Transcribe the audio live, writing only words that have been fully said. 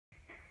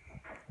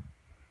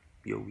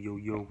Yo, yo,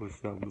 yo,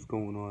 what's up? What's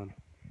going on?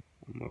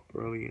 I'm up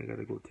early. I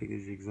gotta go take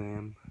this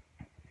exam.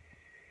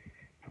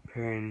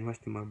 Preparing,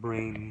 resting my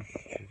brain,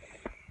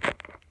 just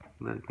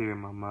let it clear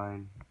my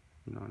mind.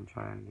 I'm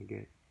trying to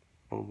get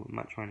I'm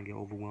not trying to get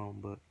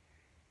overwhelmed, but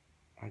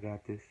I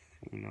got this.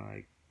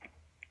 I've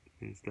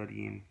been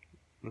studying,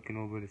 looking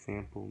over the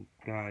sample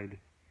guide.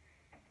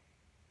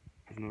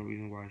 There's no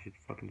reason why I should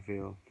fucking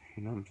fail.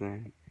 You know what I'm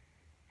saying?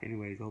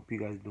 Anyways, I hope you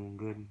guys doing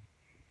good.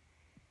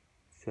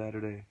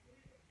 Saturday.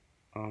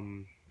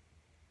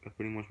 I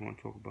pretty much want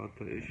to talk about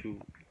the issue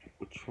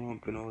with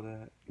Trump and all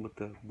that, with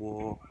the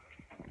wall,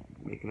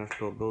 making us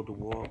still build the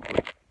wall.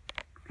 But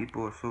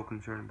people are so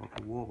concerned about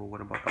the wall, but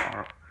what about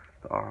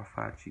the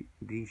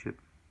RFID chip?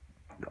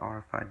 The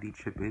RFID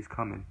chip is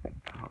coming.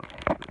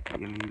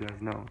 You guys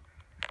know.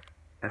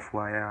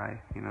 FYI,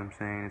 you know what I'm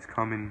saying? It's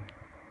coming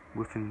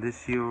within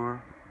this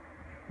year,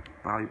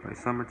 probably by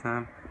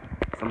summertime.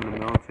 Some of the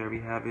military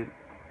have it.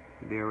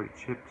 They already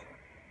chipped.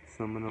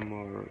 Some of them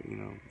are,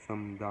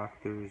 some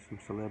doctors, some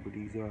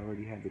celebrities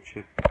already have the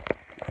chip.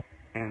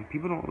 And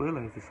people don't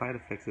realize the side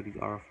effects of these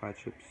RFID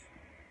chips.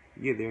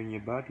 Yeah, they're in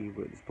your body,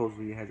 but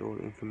supposedly it has all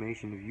the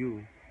information of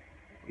you.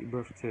 Your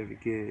birth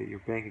certificate, your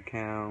bank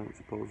account,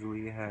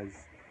 supposedly it has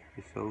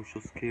your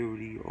social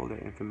security, all that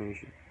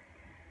information.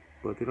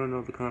 But they don't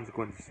know the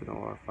consequences of the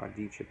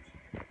RFID chips.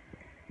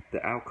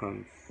 The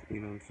outcomes, you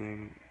know what I'm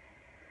saying?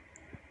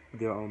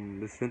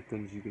 The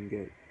symptoms you can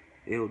get.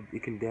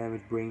 It can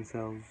damage brain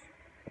cells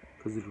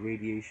because there's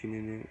radiation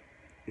in it.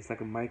 It's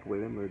like a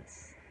microwave. Remember,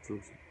 it's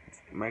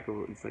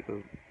like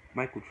a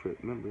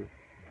microchip. Remember,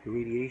 the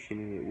radiation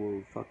in it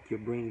will fuck your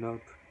brain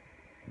up.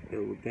 It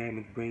will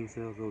damage brain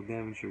cells. It will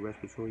damage your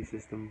respiratory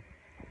system.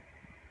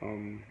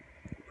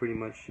 Pretty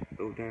much, it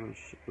will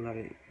damage a lot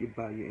of your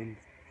body and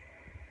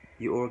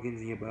your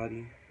organs in your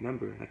body.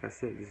 Remember, like I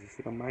said, this is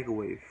like a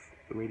microwave.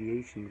 The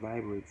radiation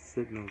vibrates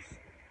signals.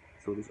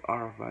 So this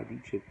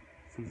RFID chip,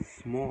 since it's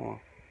small,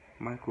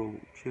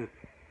 microchip,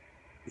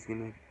 is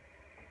gonna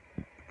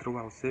throw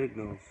out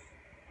signals,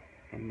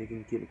 and they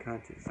can get in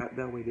contact.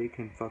 That way they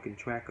can fucking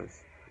track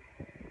us.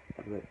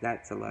 But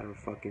that's a lot of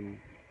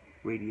fucking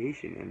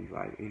radiation and,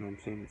 you know what I'm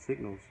saying,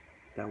 signals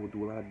that will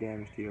do a lot of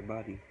damage to your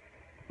body,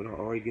 with our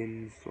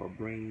organs, our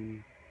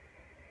brain,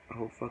 our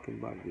whole fucking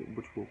body,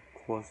 which will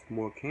cause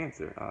more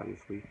cancer,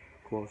 obviously,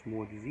 cause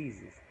more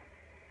diseases.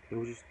 It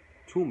was just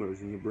tumors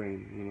in your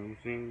brain, you know what I'm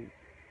saying?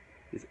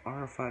 This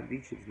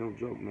RFID chip's no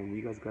joke, man.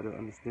 You guys gotta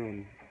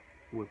understand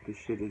what this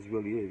shit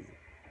really is,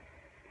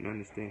 and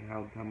understand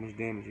how much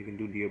damage it can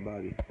do to your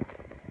body.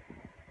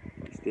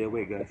 Stay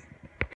away, guys.